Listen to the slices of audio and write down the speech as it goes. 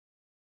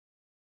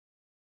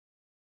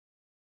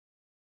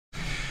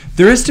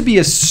there has to be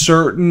a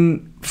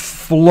certain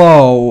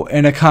flow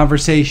in a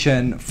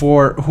conversation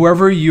for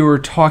whoever you're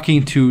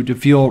talking to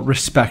feel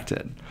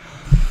respected.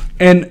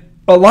 And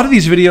a lot of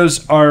these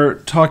videos are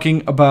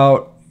talking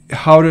about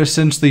how to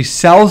essentially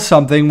sell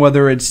something,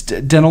 whether it's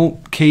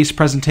dental case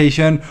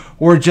presentation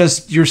or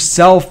just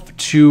yourself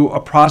to a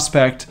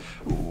prospect,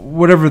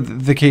 whatever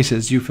the case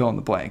is, you fill in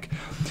the blank.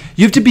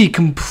 You have to be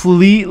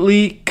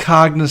completely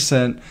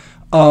cognizant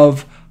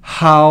of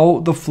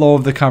how the flow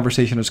of the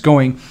conversation is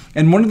going.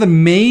 And one of the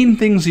main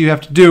things you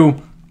have to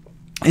do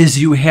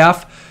is you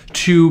have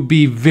to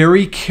be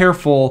very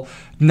careful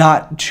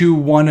not to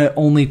want to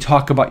only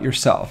talk about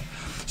yourself.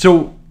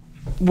 So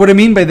what I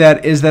mean by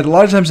that is that a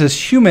lot of times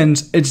as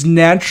humans, it's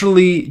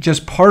naturally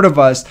just part of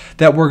us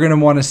that we're going to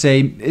want to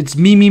say, it's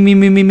me, me, me,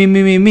 me, me, me,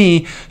 me, me,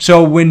 me.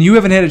 So when you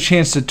haven't had a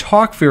chance to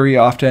talk very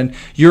often,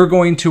 you're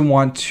going to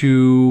want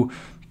to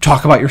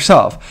talk about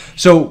yourself.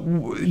 So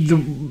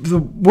the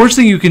worst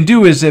thing you can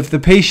do is if the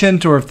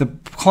patient or if the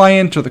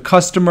client or the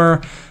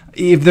customer,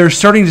 if they're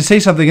starting to say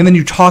something and then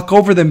you talk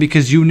over them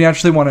because you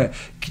naturally want to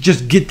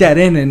just get that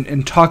in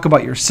and talk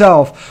about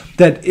yourself,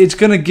 that it's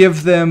going to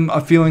give them a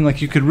feeling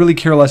like you could really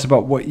care less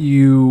about what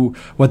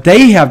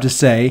they have to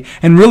say.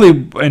 And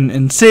really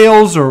in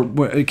sales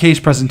or case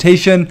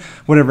presentation,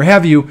 whatever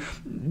have you,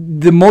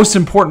 the most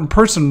important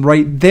person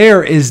right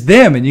there is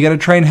them, and you got to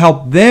try and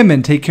help them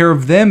and take care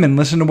of them and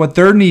listen to what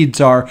their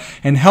needs are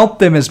and help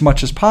them as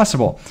much as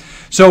possible.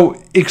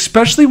 So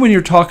especially when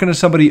you're talking to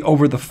somebody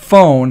over the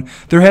phone,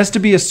 there has to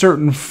be a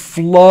certain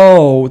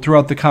flow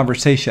throughout the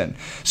conversation.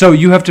 So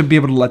you have to be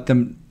able to let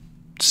them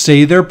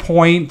say their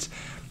point,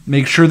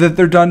 make sure that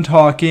they're done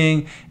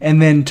talking,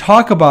 and then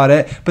talk about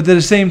it. But at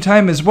the same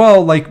time as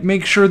well, like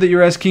make sure that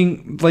you're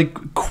asking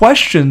like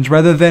questions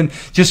rather than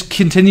just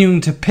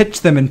continuing to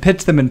pitch them and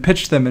pitch them and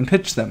pitch them and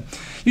pitch them.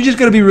 You just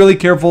got to be really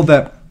careful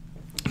that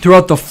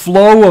throughout the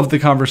flow of the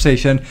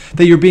conversation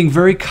that you're being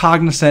very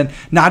cognizant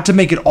not to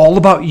make it all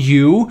about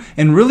you,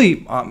 and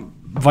really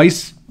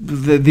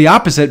the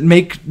opposite,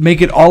 make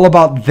it all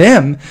about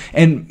them,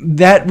 and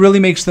that really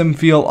makes them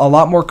feel a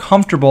lot more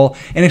comfortable.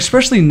 And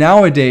especially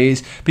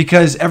nowadays,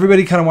 because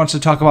everybody kind of wants to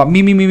talk about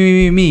me, me, me, me,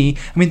 me, me.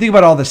 I mean, think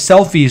about all the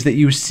selfies that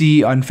you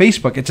see on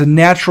Facebook. It's a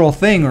natural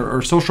thing,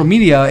 or social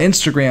media,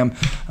 Instagram,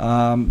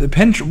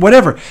 Pinterest,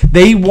 whatever.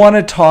 They want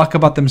to talk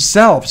about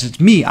themselves. It's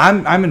me.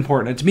 I'm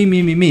important. It's me,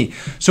 me, me, me.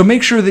 So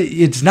make sure that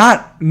it's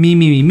not me,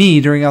 me, me,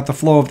 me during out the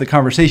flow of the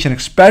conversation,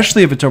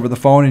 especially if it's over the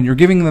phone and you're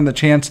giving them the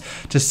chance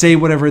to say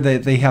whatever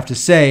they have to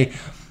say.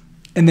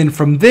 And then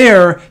from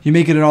there, you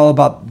make it all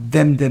about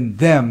them,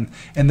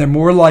 and they're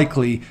more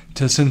likely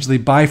to essentially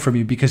buy from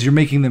you because you're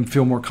making them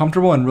feel more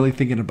comfortable and really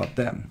thinking about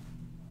them.